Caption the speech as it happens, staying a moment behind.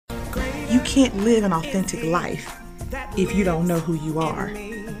You can't live an authentic life if you don't know who you are.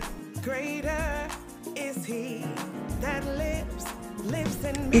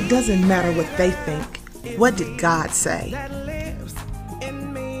 It doesn't matter what they think. What did God say?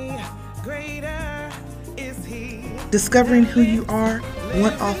 Discovering who you are,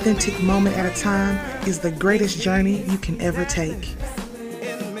 one authentic moment at a time, is the greatest journey you can ever take.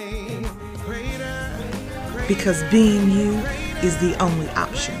 Because being you is the only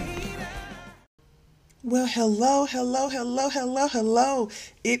option. Well, hello.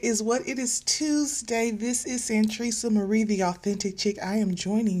 It is Tuesday. This is Centrisa Marie, the Authentic Chick. I am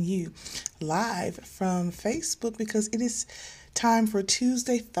joining you live from Facebook because it is time for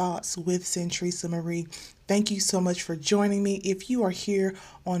Tuesday Thoughts with Centrisa Marie. Thank you so much for joining me. If you are here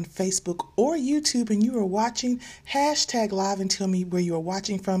on Facebook or YouTube and you are watching, hashtag live and tell me where you are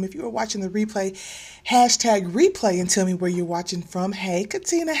watching from. If you are watching the replay, hashtag replay and tell me where you're watching from. Hey,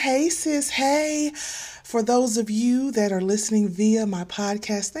 Katina. Hey, sis. Hey. For those of you that are listening via my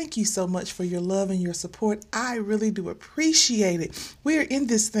podcast, thank you so much for your love and your support. I really do appreciate it. We're in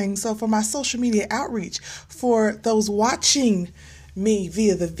this thing. So for my social media outreach, for those watching me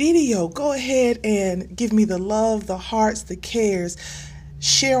via the video, go ahead and give me the love, the hearts, the cares.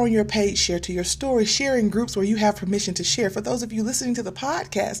 Share on your page, share to your story, share in groups where you have permission to share. For those of you listening to the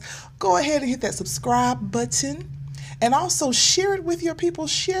podcast, go ahead and hit that subscribe button. And also share it with your people.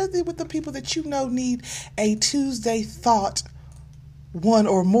 Share it with the people that you know need a Tuesday thought, one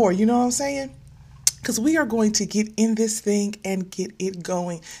or more. You know what I'm saying? Because we are going to get in this thing and get it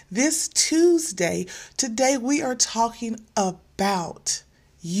going. This Tuesday, today we are talking about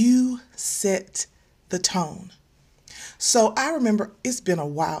you set the tone. So I remember, it's been a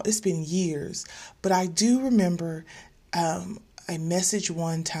while, it's been years, but I do remember a message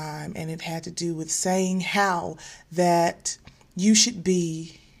one time, and it had to do with saying how that you should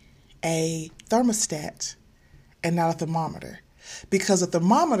be a thermostat and not a thermometer. Because a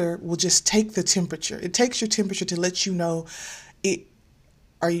thermometer will just take the temperature. It takes your temperature to let you know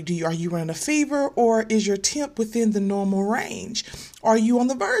are you running a fever, or is your temp within the normal range? Are you on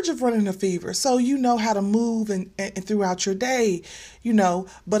the verge of running a fever? So you know how to move and throughout your day, you know.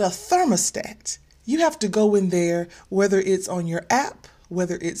 But a thermostat, you have to go in there, whether it's on your app,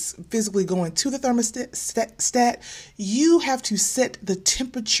 whether it's physically going to the thermostat, you have to set the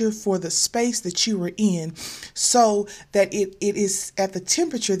temperature for the space that you are in so that it is at the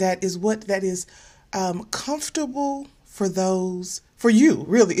temperature that is comfortable for you,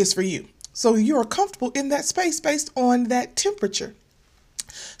 really is for you. So you are comfortable in that space based on that temperature.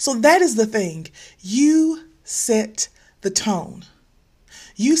 So that is the thing. You set the tone.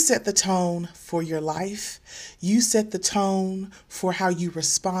 You set the tone for your life. You set the tone for how you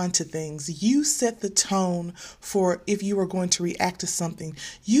respond to things. You set the tone for if you are going to react to something.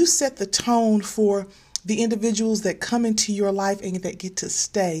 You set the tone for the individuals that come into your life and that get to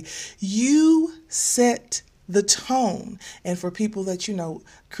stay. You set the tone. And for people that, you know,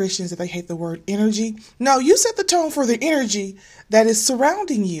 Christians, that they hate the word energy. No, you set the tone for the energy that is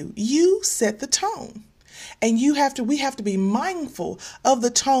surrounding you. You set the tone. And we have to be mindful of the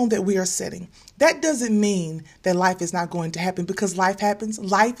tone that we are setting. That doesn't mean that life is not going to happen, because life happens.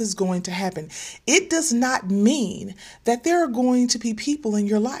 Life is going to happen. It does not mean that there are going to be people in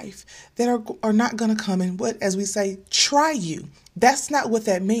your life that are not going to come and, as we say, try you. That's not what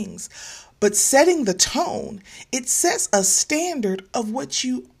that means. But setting the tone, it sets a standard of what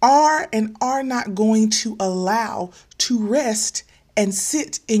you are and are not going to allow to rest and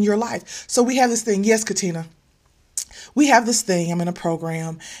sit in your life. So we have this thing. Yes, Katina. We have this thing. I'm in a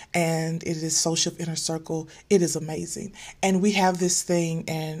program, and it is Social Inner Circle. It is amazing. And we have this thing,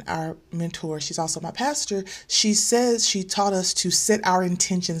 and our mentor, she's also my pastor, she says she taught us to set our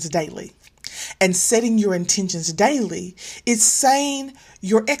intentions daily. And setting your intentions daily is saying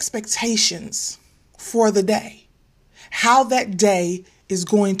your expectations for the day, how that day is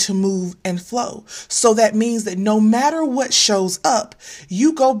going to move and flow. So that means that no matter what shows up,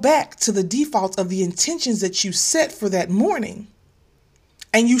 you go back to the default of the intentions that you set for that morning,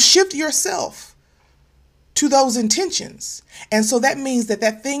 and you shift yourself to those intentions. And so that means that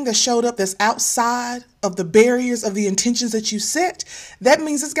that thing that showed up that's outside of the barriers of the intentions that you set, that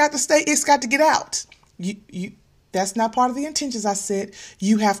means it's got to stay, it's got to get out. That's not part of the intentions I set.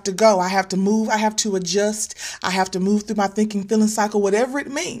 You have to go. I have to move. I have to adjust. I have to move through my thinking, feeling cycle, whatever it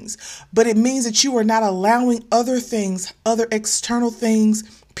means. But it means that you are not allowing other things, other external things,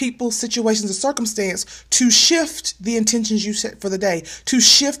 people, situations, or circumstance to shift the intentions you set for the day, to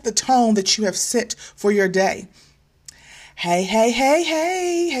shift the tone that you have set for your day.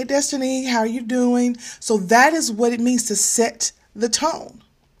 Hey, Destiny, how are you doing? So that is what it means to set the tone.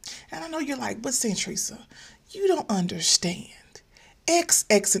 And I know you're like, but Centrisa, you don't understand. X,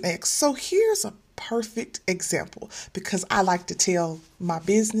 X, and X. So here's a perfect example, because I like to tell my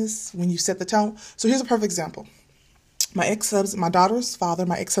business when you set the tone. So here's a perfect example. My daughter's father,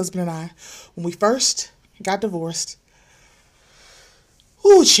 my ex-husband and I, when we first got divorced,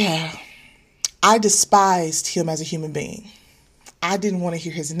 ooh, child, I despised him as a human being. I didn't want to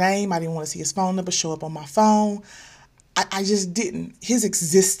hear his name. I didn't want to see his phone number show up on my phone. I just didn't. His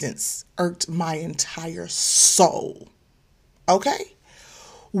existence irked my entire soul. Okay?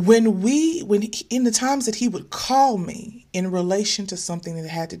 In the times that he would call me in relation to something that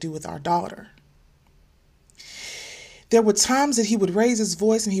had to do with our daughter, there were times that he would raise his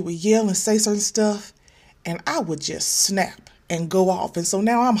voice and he would yell and say certain stuff, and I would just snap and go off. And so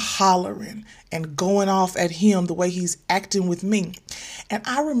now I'm hollering and going off at him the way he's acting with me. And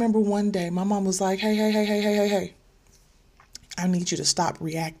I remember one day my mom was like, hey, I need you to stop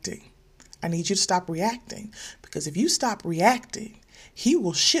reacting. I need you to stop reacting, because if you stop reacting, he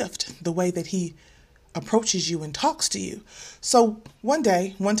will shift the way that he approaches you and talks to you. So one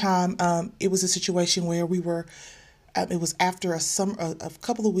time, it was a situation where it was after a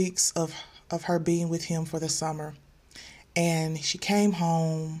couple of weeks of her being with him for the summer. And she came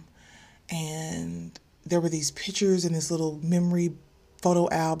home and there were these pictures in this little memory photo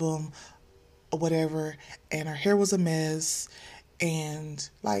album or whatever. And her hair was a mess. And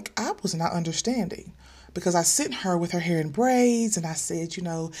like, I was not understanding, because I sent her with her hair in braids and I said,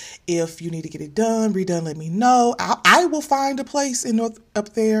 if you need to get it redone, let me know. I will find a place up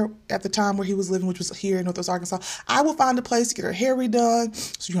there at the time where he was living, which was here in Northwest Arkansas. I will find a place to get her hair redone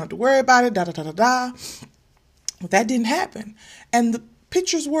so you don't have to worry about it, But that didn't happen. And the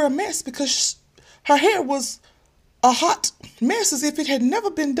pictures were a mess because her hair was a hot mess, as if it had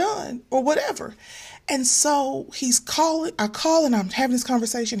never been done or whatever. And so I call and I'm having this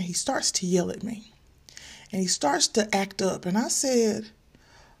conversation and he starts to yell at me. And he starts to act up. And I said,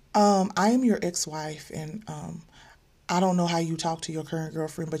 I am your ex-wife, and I don't know how you talk to your current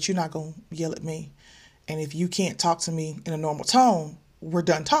girlfriend, but you're not going to yell at me. And if you can't talk to me in a normal tone, we're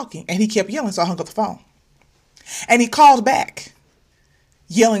done talking. And he kept yelling, so I hung up the phone. And he called back,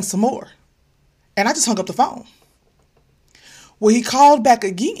 yelling some more. And I just hung up the phone. Well, he called back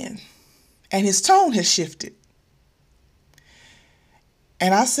again, and his tone has shifted.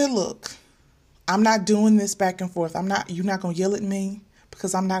 And I said, look, I'm not doing this back and forth. You're not going to yell at me,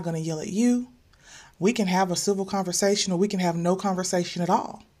 because I'm not going to yell at you. We can have a civil conversation, or we can have no conversation at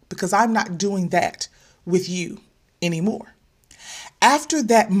all, because I'm not doing that with you anymore. After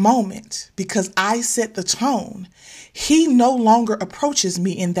that moment, because I set the tone, he no longer approaches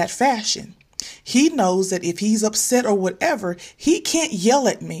me in that fashion. He knows that if he's upset or whatever, he can't yell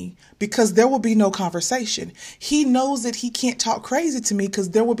at me, because there will be no conversation. He knows that he can't talk crazy to me,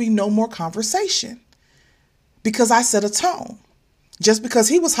 because there will be no more conversation, because I set a tone. Just because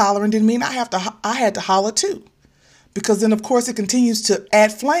he was hollering didn't mean I had to holler too, because then of course it continues to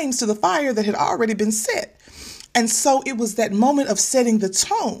add flames to the fire that had already been set. And so it was that moment of setting the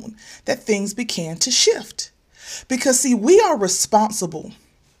tone that things began to shift. Because see, we are responsible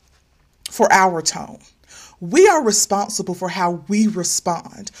for our tone. We are responsible for how we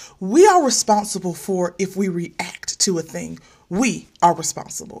respond. We are responsible for if we react to a thing. We are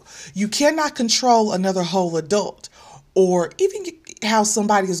responsible. You cannot control another whole adult, or even how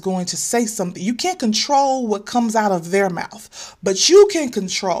somebody is going to say something. You can't control what comes out of their mouth, but you can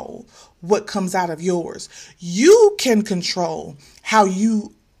control what comes out of yours. You can control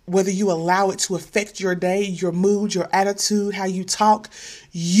whether you allow it to affect your day, your mood, your attitude, how you talk.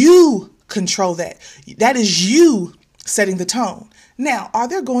 You control that. That is you setting the tone. Now, are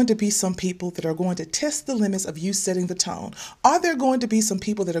there going to be some people that are going to test the limits of you setting the tone? Are there going to be some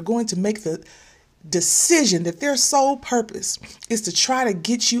people that are going to make the decision that their sole purpose is to try to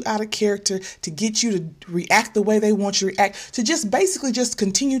get you out of character, to get you to react the way they want you to react, to just basically just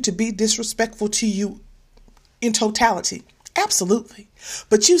continue to be disrespectful to you in totality? Absolutely.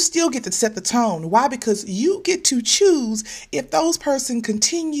 But you still get to set the tone. Why? Because you get to choose if those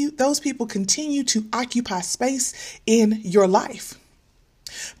people continue to occupy space in your life.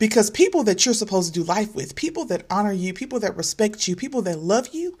 Because people that you're supposed to do life with, people that honor you, people that respect you, people that love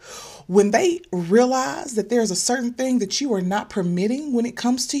you, when they realize that there's a certain thing that you are not permitting when it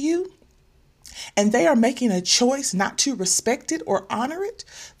comes to you, and they are making a choice not to respect it or honor it,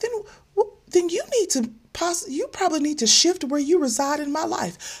 then you probably need to shift where you reside in my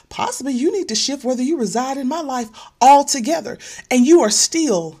life. Possibly you need to shift whether you reside in my life altogether, and you are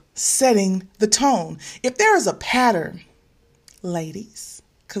still setting the tone. If there is a pattern, ladies,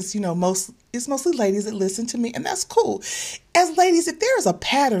 because it's mostly ladies that listen to me, and that's cool. As ladies, if there is a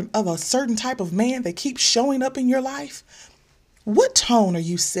pattern of a certain type of man that keeps showing up in your life, what tone are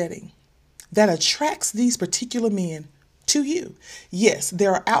you setting that attracts these particular men to you? Yes,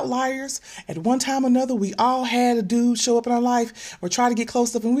 there are outliers. At one time or another, we all had a dude show up in our life or try to get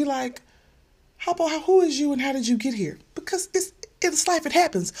close up, and we like, who is you and how did you get here? Because it's life, it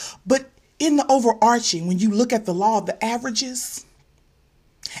happens. But in the overarching, when you look at the law of the averages,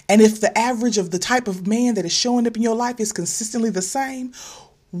 and if the average of the type of man that is showing up in your life is consistently the same,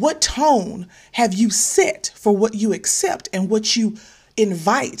 what tone have you set for what you accept and what you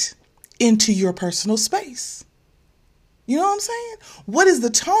invite into your personal space? You know what I'm saying? What is the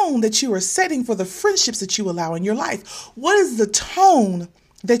tone that you are setting for the friendships that you allow in your life? What is the tone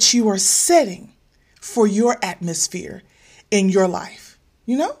that you are setting for your atmosphere in your life?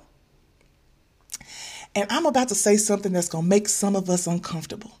 And I'm about to say something that's going to make some of us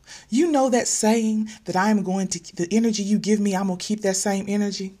uncomfortable. You know that saying that the energy you give me, I'm going to keep that same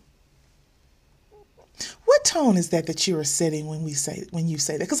energy? What tone is that you are setting when you say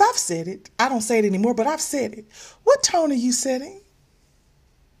that? Because I've said it. I don't say it anymore, but I've said it. What tone are you setting?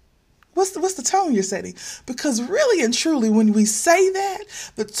 What's the tone you're setting? Because really and truly, when we say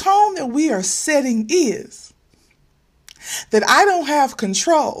that, the tone that we are setting is that I don't have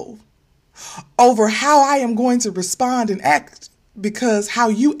control over how I am going to respond and act, because how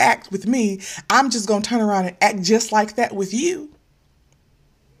you act with me, I'm just going to turn around and act just like that with you.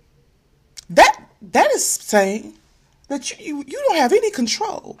 That is saying that you don't have any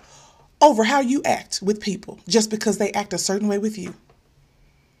control over how you act with people just because they act a certain way with you.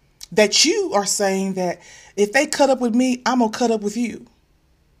 That you are saying that if they cut up with me, I'm going to cut up with you.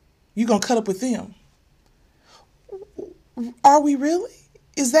 You're going to cut up with them. Are we really?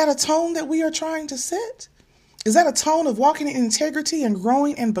 Is that a tone that we are trying to set? Is that a tone of walking in integrity and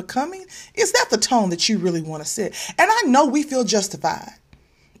growing and becoming? Is that the tone that you really want to set? And I know we feel justified,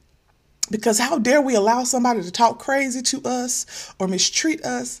 because how dare we allow somebody to talk crazy to us or mistreat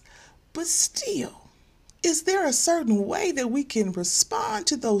us? But still, is there a certain way that we can respond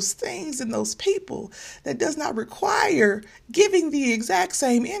to those things and those people that does not require giving the exact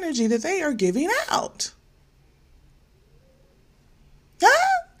same energy that they are giving out?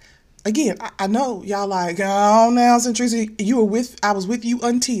 Huh? Again, I know y'all like, oh, now, Centrisa, I was with you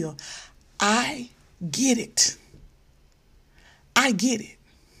until. I get it. I get it.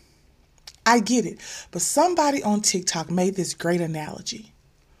 I get it. But somebody on TikTok made this great analogy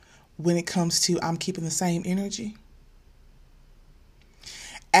when it comes to I'm keeping the same energy.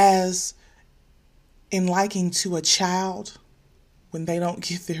 As in liking to a child when they don't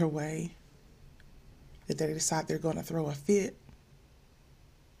get their way, that they decide they're going to throw a fit.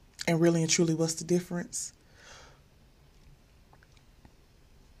 And really and truly, what's the difference?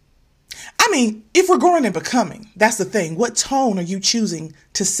 I mean, if we're growing and becoming, that's the thing. What tone are you choosing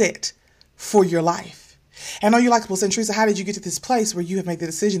to set for your life? And I know you're like, well, Centrisa, how did you get to this place where you have made the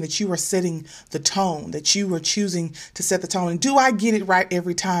decision that you are setting the tone, that you are choosing to set the tone? And do I get it right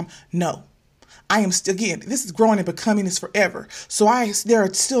every time? No. I am still, again, this is growing and becoming, is forever. So there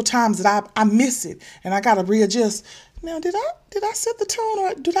are still times that I miss it and I got to readjust. Now, did I set the tone,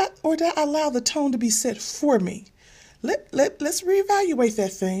 or did I allow the tone to be set for me? Let's reevaluate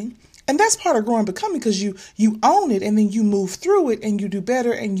that thing. And that's part of growing and becoming, because you own it and then you move through it and you do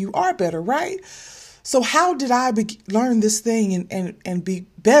better and you are better, right? So how did I learn this thing and be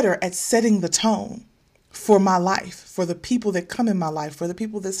better at setting the tone for my life, for the people that come in my life, for the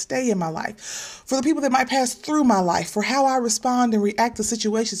people that stay in my life, for the people that might pass through my life, for how I respond and react to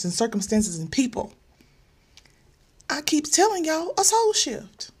situations and circumstances and people? I keep telling y'all, a soul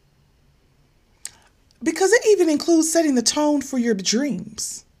shift. Because it even includes setting the tone for your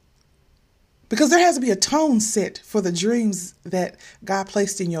dreams. Because there has to be a tone set for the dreams that God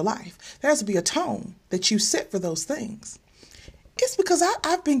placed in your life. There has to be a tone that you set for those things. It's because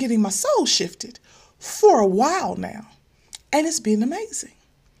I've been getting my soul shifted for a while now. And it's been amazing.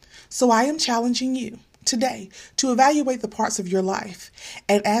 So I am challenging you today to evaluate the parts of your life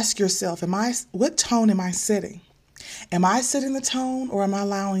and ask yourself, what tone am I setting? Am I setting the tone, or am I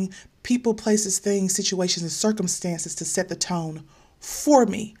allowing people, places, things, situations, and circumstances to set the tone for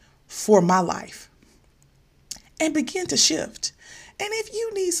me, for my life? And begin to shift. And if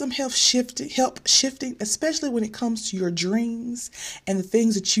you need some help shifting, especially when it comes to your dreams and the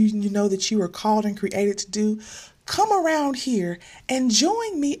things that you know that you are called and created to do, come around here and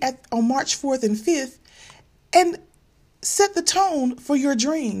join me on March 4th and 5th and set the tone for your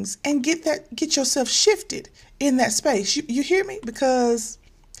dreams and get yourself shifted in that space. You hear me? Because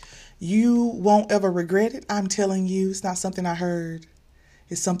you won't ever regret it. I'm telling you, it's not something I heard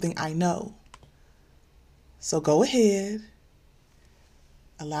It's something I know. So go ahead,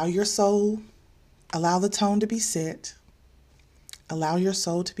 allow your soul, allow the tone to be set, allow your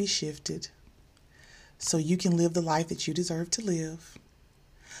soul to be shifted so you can live the life that you deserve to live.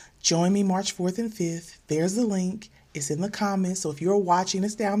 Join me March 4th and 5th. There's the link. It's in the comments. So if you're watching,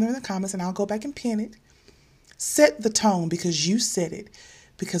 it's down there in the comments and I'll go back and pin it. Set the tone because you set it.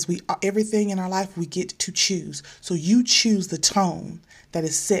 Because everything in our life we get to choose. So you choose the tone that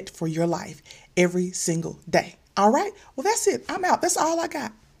is set for your life every single day. All right? Well, that's it. I'm out. That's all I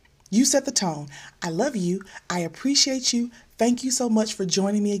got. You set the tone. I love you. I appreciate you. Thank you so much for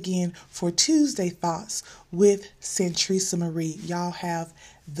joining me again for Tuesday Thoughts with Centrisa Marie. Y'all have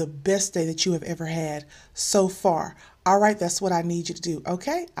the best day that you have ever had so far. All right, that's what I need you to do,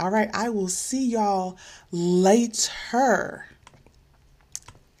 okay? All right, I will see y'all later.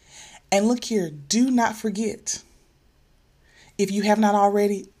 And look here, do not forget, if you have not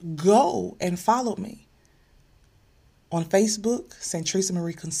already, go and follow me on Facebook, Centrisa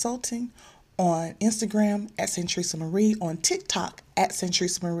Marie Consulting, on Instagram at Centrisa Marie, on TikTok at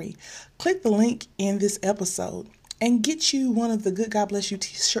Centrisa Marie. Click the link in this episode and get you one of the Good God Bless You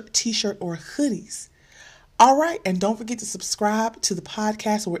t-shirt or hoodies. All right, and don't forget to subscribe to the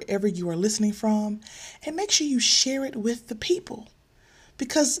podcast wherever you are listening from, and make sure you share it with the people,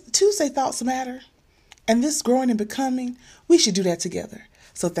 because Tuesday Thoughts matter, and this growing and becoming, we should do that together.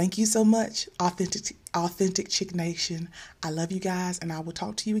 So thank you so much, Authentic Chick Nation. I love you guys, and I will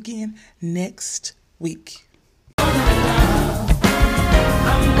talk to you again next week.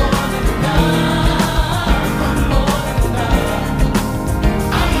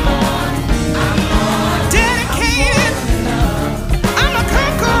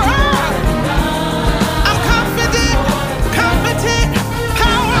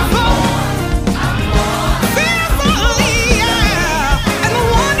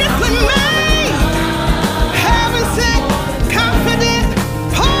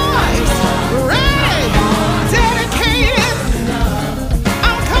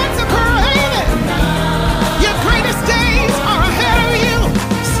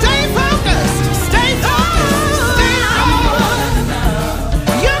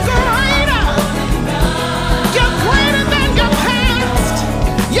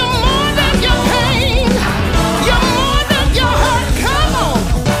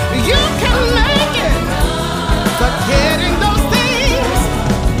 Forget